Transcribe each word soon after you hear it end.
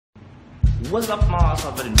What's up mga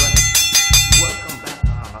kasabarin? Welcome back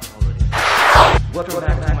mga kasabarin. Welcome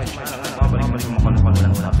back to my channel. Mabalik mo yung mga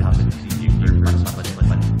lang sapin sa CGP para sa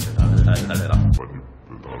balipan.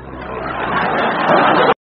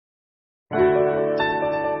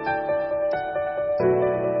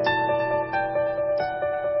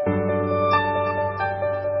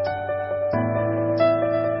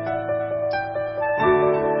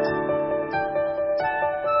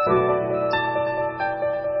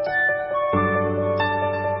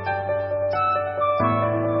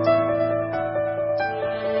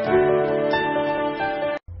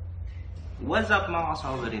 What's up mga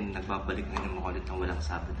kasabarin? Nagbabalik na naman ulit ng walang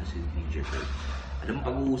sabit na si DJ Bird. Alam mo,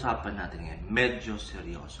 pag-uusapan natin ngayon, medyo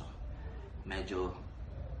seryoso. Medyo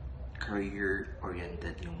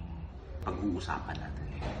career-oriented yung pag-uusapan natin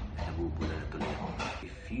ngayon. Nabubula na tuloy ako.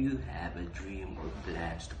 If you have a dream or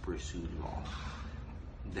plans to pursue law,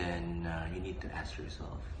 then you need to ask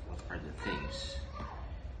yourself, what are the things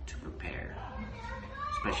to prepare?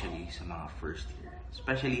 Especially sa mga first year.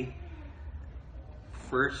 Especially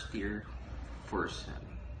first year, first sem.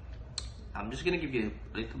 I'm just gonna give you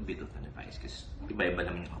a little bit of an advice kasi iba-iba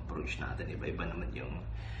naman yung approach natin, iba-iba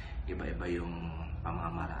yung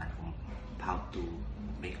pamamaraan kung how to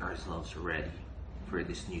make ourselves ready for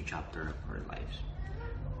this new chapter of our lives.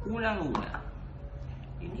 Unang-una,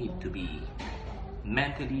 you need to be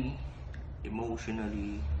mentally,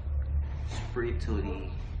 emotionally, spiritually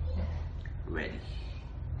ready.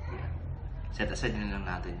 Set aside na lang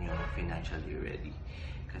natin yung financially ready.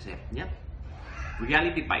 Kasi, yep,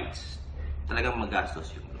 reality bites. Talagang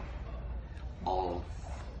magastos yung law. All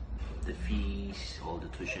the fees, all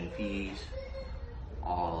the tuition fees,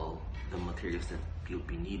 all the materials that you'll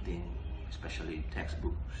be needing, especially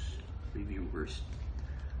textbooks, reviewers,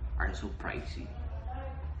 are so pricey.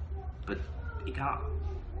 But ikaw,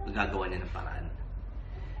 magagawa niya ng paraan.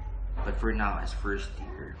 But for now, as first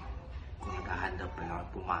year, kung naghahanda pa lang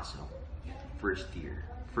pumasok, first year,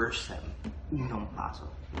 first sem, unang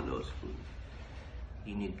pasok sa law school,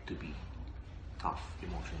 you need to be tough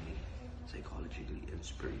emotionally, psychologically, and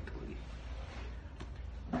spiritually.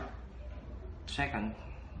 Second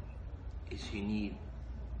is you need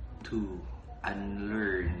to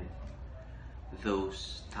unlearn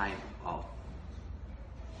those type of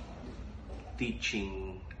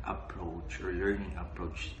teaching approach or learning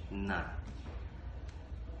approach na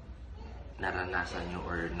naranasan nyo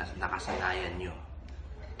or nakasanayan nyo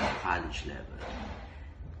sa college level.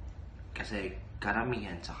 Kasi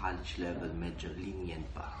karamihan sa college level medyo lenient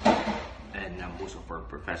pa. And most of our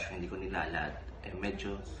professors, hindi ko nilalad,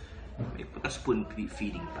 medyo may spoon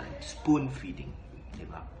feeding pa rin. Spoon feeding, di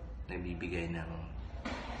ba? Nagbibigay ng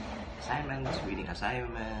assignments, reading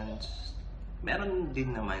assignments. Meron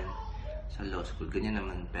din naman sa law school, ganyan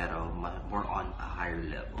naman, pero more on a higher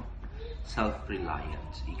level.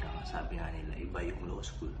 Self-reliance, ika nga, sabi nga nila, iba yung law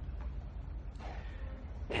school.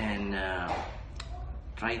 And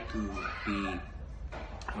try to be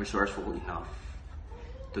resourceful enough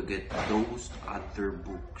to get those other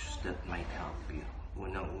books that might help you.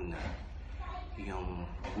 Unang-una, yung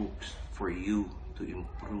books for you to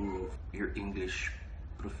improve your English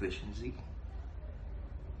proficiency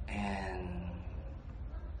and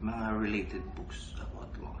mga related books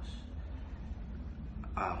about laws.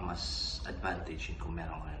 Mas advantage kung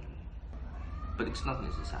meron ka. But it's not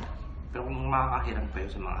necessary. Pero kung makakahiram pa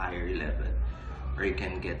yun sa mga higher level, or you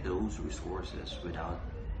can get those resources without,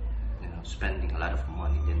 spending a lot of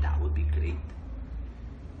money, then that would be great.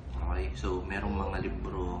 Okay, so merong mga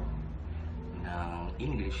libro ng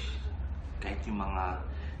English, kahit yung mga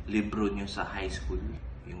libro nyo sa high school,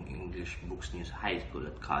 yung English books nyo sa high school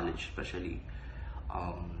at college, especially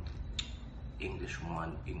English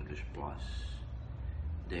 1, English Plus,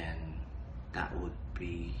 then that would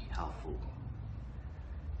be helpful.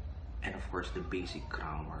 And of course, the basic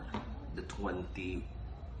grammar, the 20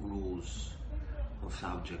 rules of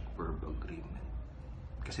subject-verb agreement.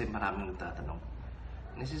 Kasi maraming nagtatanong,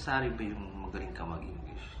 necessary ba yung magaling ka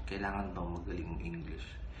mag-English? Kailangan bang magaling English?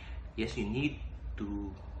 Yes, you need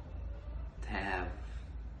to have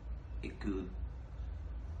a good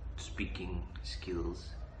speaking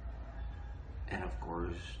skills, and of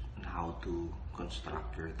course, how to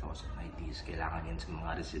construct your thoughts and ideas. Kailangan yan sa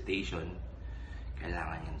mga recitation,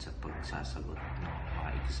 kailangan yan sa pagsasagot ng mga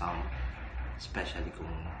exam, especially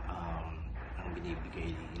kung ang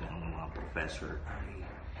binibigay ng mga professor ay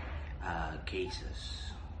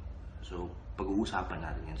cases. So, pag-uusapan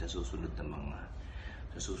natin yan sa susunod na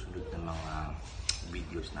mga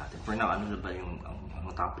videos natin. For now, ano na ba yung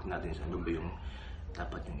ang topic natin? Ano ba yung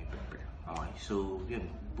dapat yung i-prepare? Okay, so yun,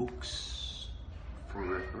 books for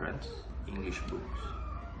reference, English books.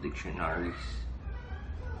 dictionaries,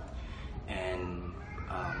 and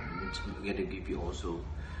it's gonna give you also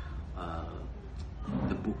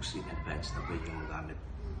the books in advance na pwede yung magamit.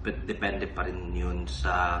 But depende pa rin yun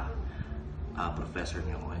sa professor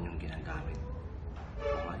nyo kung anong ginagamit.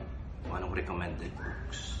 Okay? Kung anong recommended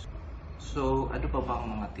books. So, ano pa ba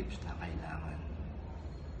ang mga tips na kailangan?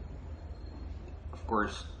 Of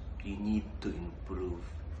course, you need to improve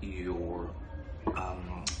your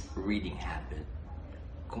reading habit.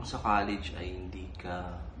 Kung sa college ay hindi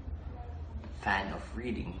ka fan of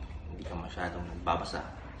reading, hindi ka masyadong nagbabasa,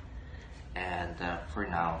 and for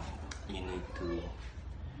now, you need to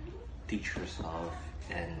teach yourself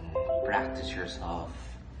and practice yourself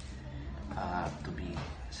to be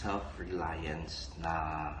self-reliant,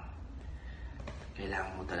 na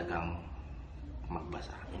kailangan mo talagang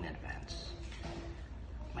magbasa in advance.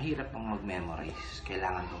 Mahirap pang mag-memorize.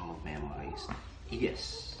 Kailangan pang mag-memorize.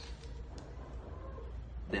 Yes.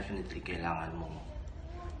 Definitely kailangan mong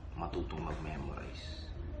matutong mag-memorize.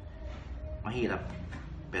 Mahirap,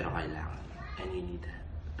 pero kailangan. And you need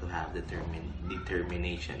to have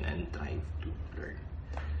determination and drive to learn.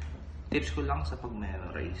 Tips ko lang sa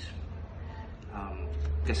pag-memorize.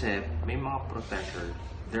 Kasi may mga professor,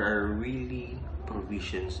 there are really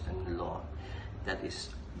provisions and law that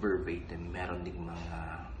is verbatim. Meron ding mga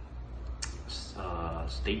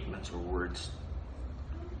statements or words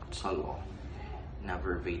sa law na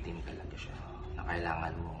verbatim talaga siya, na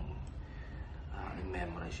kailangan mong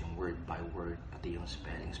memorize yung word by word, pati yung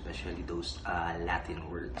spelling, especially those Latin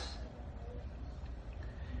words.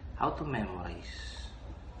 How to memorize?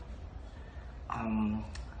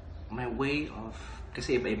 My way of,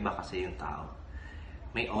 kasi iba-iba kasi yung tao.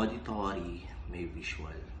 May auditory, may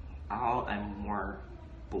visual. Ako, I'm more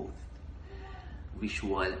both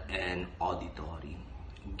visual and auditory.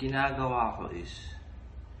 Ginagawa ko is,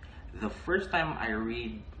 the first time I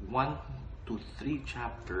read 1 to 3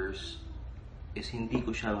 chapters is hindi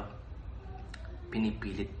ko siya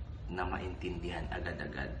pinipilit na maintindihan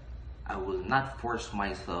agad-agad. I will not force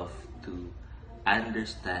myself to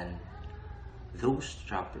understand those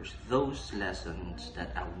chapters, those lessons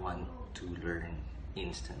that I want to learn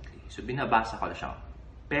instantly. So binabasa ko siya,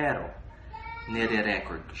 pero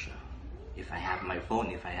nire-record ko siya. If I have my phone,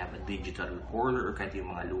 if I have a digital recorder, or kahit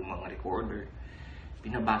yung mga lumang recorder,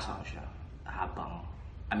 binabasa ko siya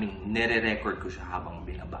nire-record ko siya habang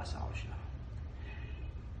binabasa ko siya.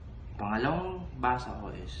 Pangalawang basa ko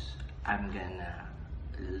is, I'm gonna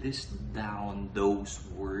list down those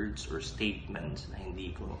words or statements na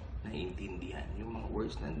hindi ko naiintindihan. Yung mga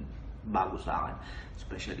words na bago sa akin,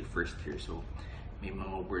 especially first year. So, may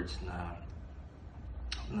mga words na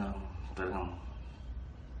talagang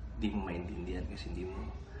hindi mo maintindihan kasi hindi mo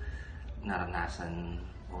naranasan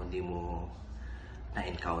o hindi mo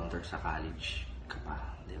na-encounter sa college ka pa,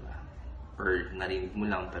 di ba? Or narinig mo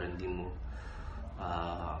lang pero hindi mo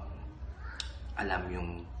alam yung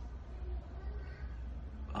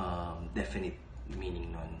definite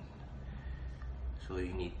meaning nun. So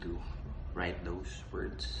you need to write those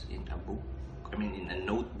words in a book, in a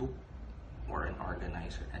notebook or an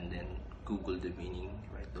organizer, and then Google the meaning,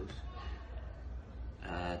 write those.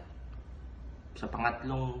 Sa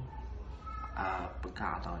pangatlong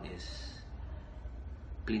pagkakataon is,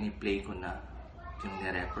 play ko na yung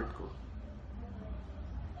ni-record ko.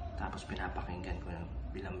 Tapos pinapakinggan ko ng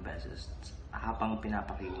bilang beses. Habang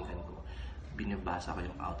pinapakinggan ko, binabasa ko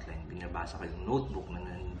yung outline, binabasa ko yung notebook na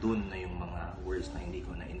nandun na yung mga words na hindi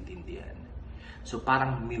ko naintindihan. So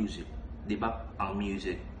parang music, di ba? Ang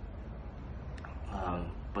music,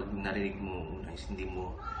 pag narinig mo, hindi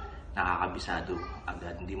mo nakakabisado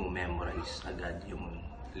agad, hindi mo memorize agad yung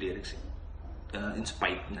lyrics. In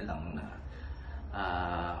spite na lang na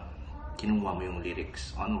kinuha mo yung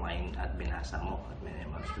lyrics online at binasa mo at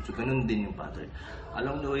memorize. So ganun din yung pattern.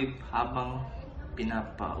 Along the way, habang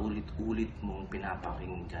pinapaulit-ulit mong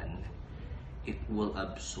pinapakinggan, it will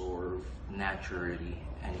absorb naturally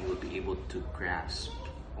and you will be able to grasp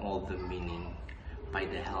all the meaning by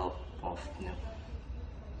the help of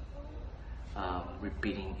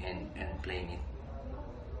repeating and playing it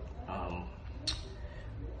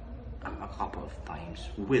a couple of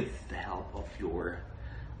times with the help of your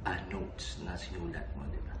notes na sinulat mo,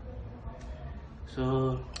 di ba?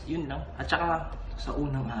 So, yun lang. At saka, sa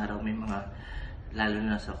unang araw, may mga, lalo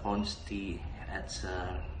na sa consti at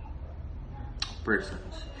sa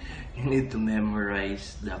persons, you need to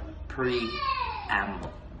memorize the preamble.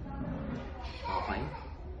 Okay?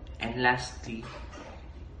 And lastly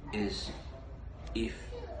is, if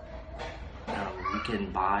you can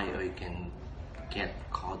buy or you can get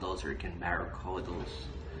caudals or you can borrow caudals,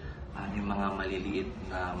 yung mga maliliit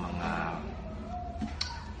na mga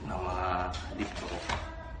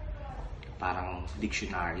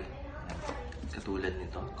dictionary. Katulad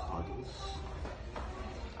nito, coddles.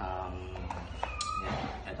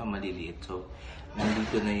 Ito maliliit. So,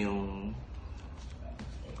 nandito na yung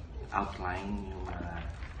outline, yung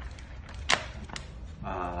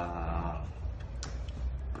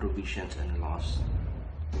provisions and laws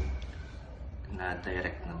na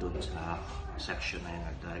direct na dun sa section na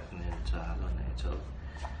yun, direct na yun sa law na yun. So,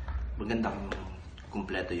 maganda kung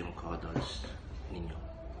kumpleto yung coddles ninyo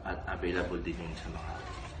at available din yun sa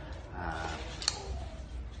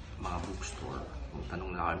mga bookstore.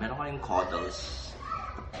 Tanong lang kayo, meron kayong coddles.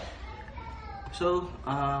 So,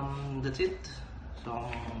 that's it. So,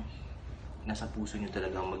 nasa puso nyo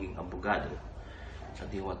talagang maging abogado. If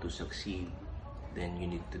you want to succeed, then you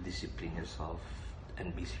need to discipline yourself and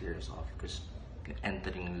be serious of, because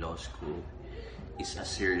entering law school is a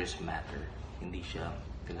serious matter. Hindi siya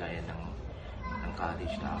kagaya ng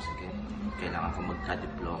college na sige, kailangan kong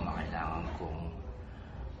magka-diploma, kailangan kong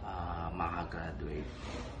makagraduate,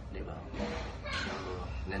 diba? So,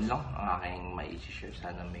 yan lang ang aking mai-share.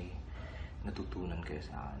 Sana may natutunan kayo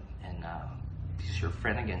sa akin. And this is your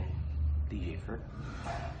friend again, DJ Fer.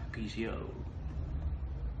 PCO.